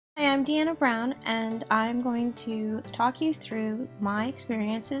Hi, I'm Deanna Brown, and I'm going to talk you through my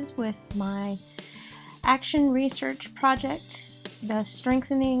experiences with my action research project, the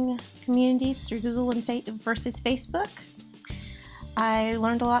Strengthening Communities through Google and versus Facebook. I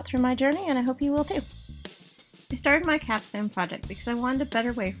learned a lot through my journey, and I hope you will too. I started my Capstone project because I wanted a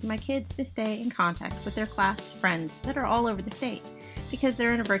better way for my kids to stay in contact with their class friends that are all over the state because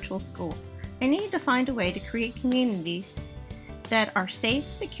they're in a virtual school. I needed to find a way to create communities that are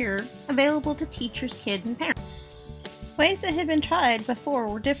safe, secure, available to teachers, kids, and parents. Ways that had been tried before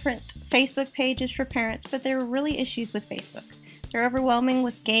were different Facebook pages for parents, but there were really issues with Facebook. They're overwhelming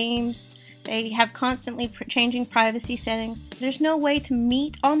with games, they have constantly changing privacy settings. There's no way to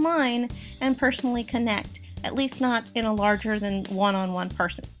meet online and personally connect, at least not in a larger than one-on-one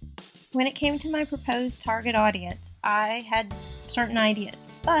person. When it came to my proposed target audience, I had certain ideas,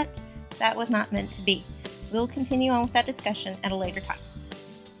 but that was not meant to be. We'll continue on with that discussion at a later time.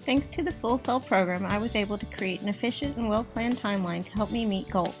 Thanks to the Full Cell program, I was able to create an efficient and well-planned timeline to help me meet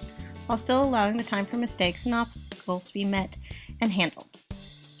goals, while still allowing the time for mistakes and obstacles to be met and handled.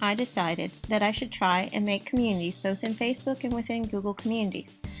 I decided that I should try and make communities both in Facebook and within Google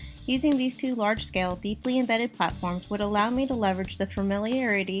Communities. Using these two large-scale, deeply embedded platforms would allow me to leverage the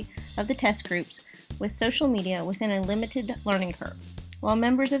familiarity of the test groups with social media within a limited learning curve. While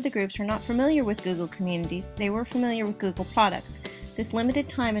members of the groups are not familiar with Google Communities, they were familiar with Google products. This limited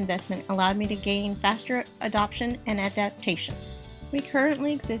time investment allowed me to gain faster adoption and adaptation. We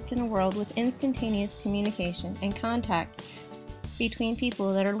currently exist in a world with instantaneous communication and contact between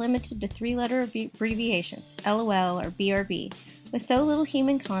people that are limited to three-letter abbreviations, LOL or BRB. With so little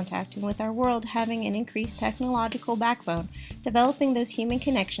human contact and with our world having an increased technological backbone, developing those human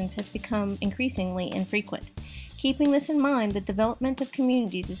connections has become increasingly infrequent. Keeping this in mind, the development of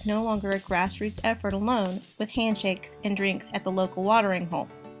communities is no longer a grassroots effort alone, with handshakes and drinks at the local watering hole.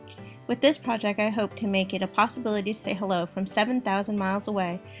 With this project, I hope to make it a possibility to say hello from 7,000 miles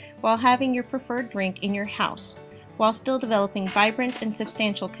away while having your preferred drink in your house, while still developing vibrant and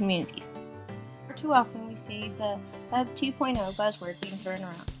substantial communities. Too often we see the Web 2.0 buzzword being thrown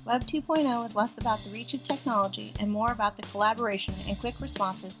around. Web 2.0 is less about the reach of technology and more about the collaboration and quick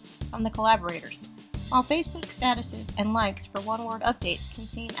responses from the collaborators. While Facebook statuses and likes for one-word updates can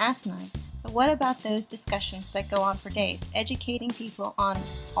seem asinine, but what about those discussions that go on for days, educating people on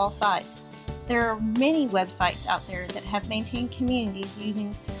all sides? There are many websites out there that have maintained communities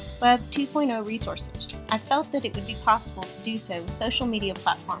using Web 2.0 resources. I felt that it would be possible to do so with social media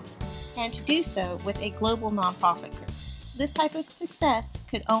platforms, and to do so with a global nonprofit group. This type of success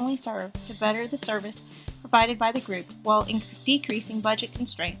could only serve to better the service provided by the group while decreasing budget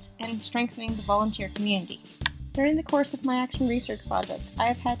constraints and strengthening the volunteer community. During the course of my action research project, I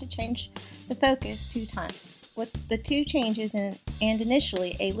have had to change the focus 2 times. With the 2 changes and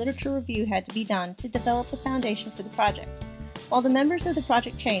initially a literature review had to be done to develop the foundation for the project. While the members of the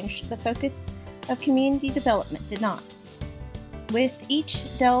project changed, the focus of community development did not. With each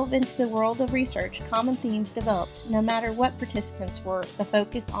delve into the world of research, common themes developed, no matter what participants were the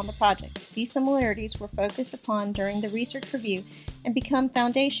focus on the project. These similarities were focused upon during the research review and become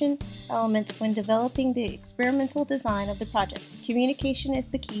foundation elements when developing the experimental design of the project. Communication is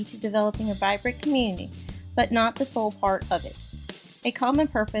the key to developing a vibrant community, but not the sole part of it. A common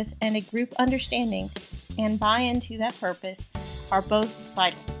purpose and a group understanding and buy-in to that purpose are both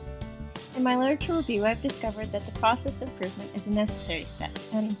vital. In my literature review, I've discovered that the process improvement is a necessary step,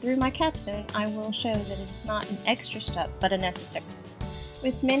 and through my capstone, I will show that it is not an extra step, but a necessary.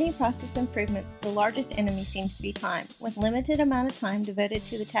 With many process improvements, the largest enemy seems to be time. With limited amount of time devoted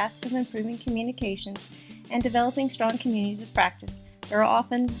to the task of improving communications and developing strong communities of practice, there are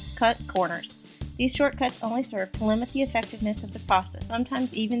often cut corners. These shortcuts only serve to limit the effectiveness of the process,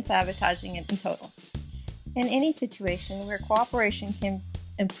 sometimes even sabotaging it in total. In any situation where cooperation can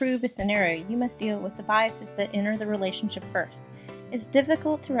improve a scenario, you must deal with the biases that enter the relationship first. It's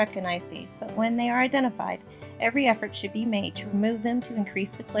difficult to recognize these, but when they are identified, every effort should be made to remove them to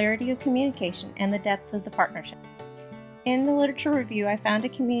increase the clarity of communication and the depth of the partnership. In the literature review, I found a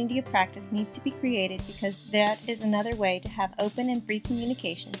community of practice needs to be created because that is another way to have open and free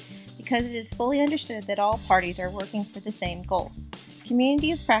communication, because it is fully understood that all parties are working for the same goals.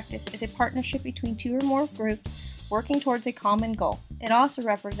 Community of practice is a partnership between 2 or more groups working towards a common goal. It also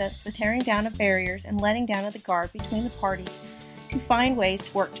represents the tearing down of barriers and letting down of the guard between the parties to find ways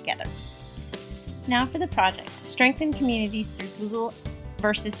to work together. Now for the project, strengthen communities through Google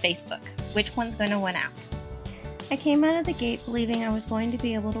versus Facebook. Which one's going to win out? I came out of the gate believing I was going to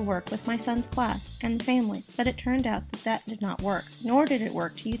be able to work with my son's class and the families, but it turned out that that did not work, nor did it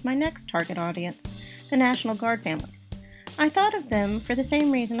work to use my next target audience, the National Guard families. I thought of them for the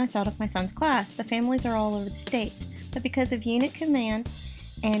same reason I thought of my son's class. The families are all over the state, but because of unit command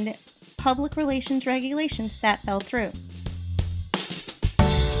and public relations regulations, that fell through.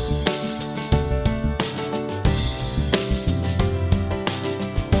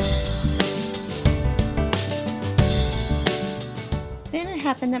 Then it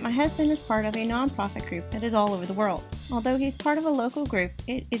happened that my husband is part of a nonprofit group that is all over the world. Although he's part of a local group,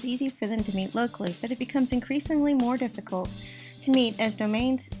 it is easy for them to meet locally, but it becomes increasingly more difficult to meet as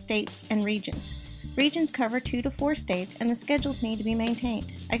domains, states, and regions. Regions cover 2 to 4 states, and the schedules need to be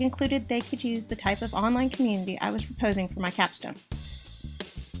maintained. I concluded they could use the type of online community I was proposing for my capstone.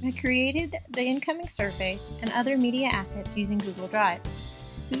 I created the incoming surveys and other media assets using Google Drive.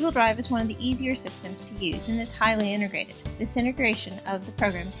 Google Drive is one of the easier systems to use and is highly integrated. This integration of the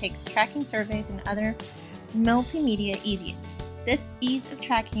program takes tracking surveys and other multimedia easy. This ease of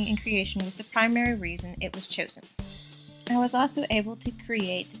tracking and creation was the primary reason it was chosen. I was also able to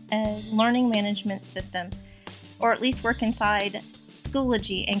create a learning management system, or at least work inside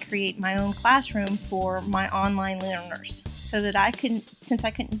Schoology and create my own classroom for my online learners, so that since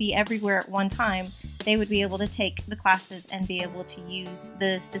I couldn't be everywhere at one time, they would be able to take the classes and be able to use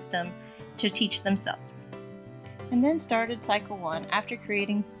the system to teach themselves. And then started Cycle 1 after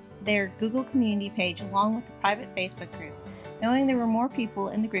creating their Google community page along with the private Facebook group. Knowing there were more people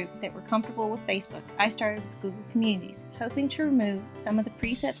in the group that were comfortable with Facebook, I started with Google Communities, hoping to remove some of the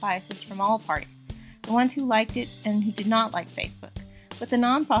preset biases from all parties, the ones who liked it and who did not like Facebook. With the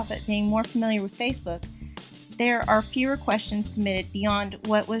nonprofit being more familiar with Facebook, there are fewer questions submitted beyond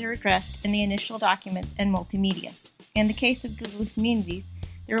what was addressed in the initial documents and multimedia. In the case of Google Communities,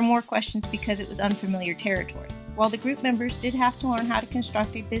 there were more questions because it was unfamiliar territory. While the group members did have to learn how to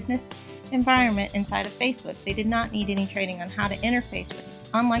construct a business environment inside of Facebook, they did not need any training on how to interface with it,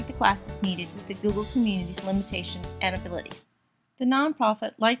 unlike the classes needed with the Google Communities limitations and abilities. The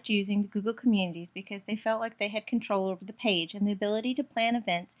nonprofit liked using the Google Communities because they felt like they had control over the page and the ability to plan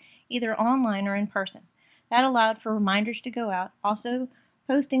events either online or in person. That allowed for reminders to go out, also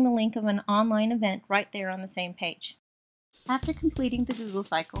posting the link of an online event right there on the same page. After completing the Google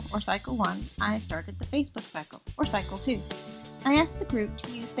cycle, or Cycle 1, I started the Facebook cycle, or Cycle 2. I asked the group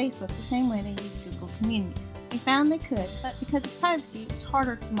to use Facebook the same way they use Google Communities. They found they could, but because of privacy, it was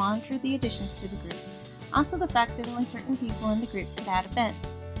harder to monitor the additions to the group. Also the fact that only certain people in the group could add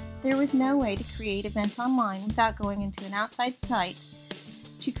events. There was no way to create events online without going into an outside site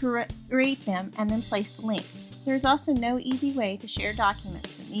to create them and then place the link. There is also no easy way to share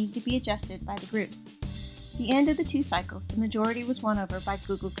documents that need to be adjusted by the group. At the end of the 2 cycles, the majority was won over by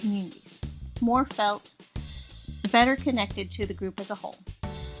Google Communities. More felt better connected to the group as a whole.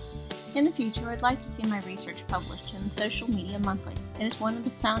 In the future, I'd like to see my research published in the Social Media Monthly. It is one of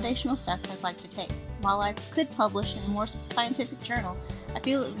the foundational steps I'd like to take. While I could publish in a more scientific journal, I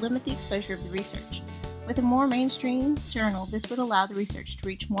feel it would limit the exposure of the research. With a more mainstream journal, this would allow the research to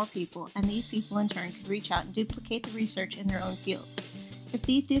reach more people, and these people in turn could reach out and duplicate the research in their own fields. If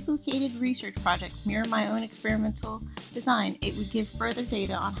these duplicated research projects mirror my own experimental design, it would give further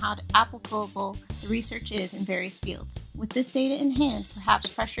data on how applicable the research is in various fields. With this data in hand, perhaps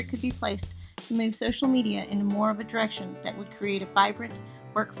pressure could be placed to move social media in more of a direction that would create a vibrant,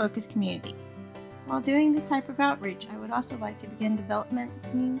 work-focused community. While doing this type of outreach, I would also like to begin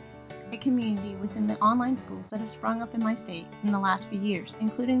developing a community within the online schools that has sprung up in my state in the last few years,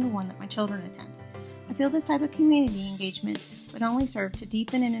 including the one that my children attend. I feel this type of community engagement would only serve to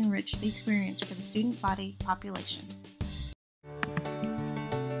deepen and enrich the experience for the student body population.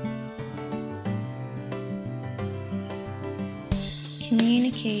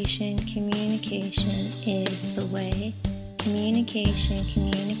 Communication is the way. Communication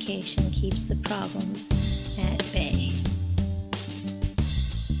keeps the problems at bay.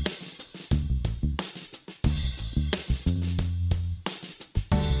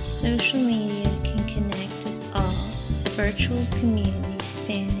 Social media can connect us all. Virtual communities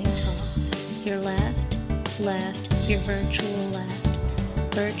standing tall. Your left, your virtual left.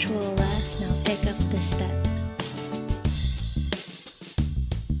 Virtual left, now pick up the step.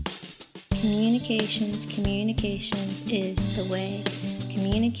 Communications is the way.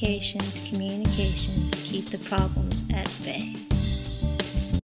 Communications keep the problems at bay.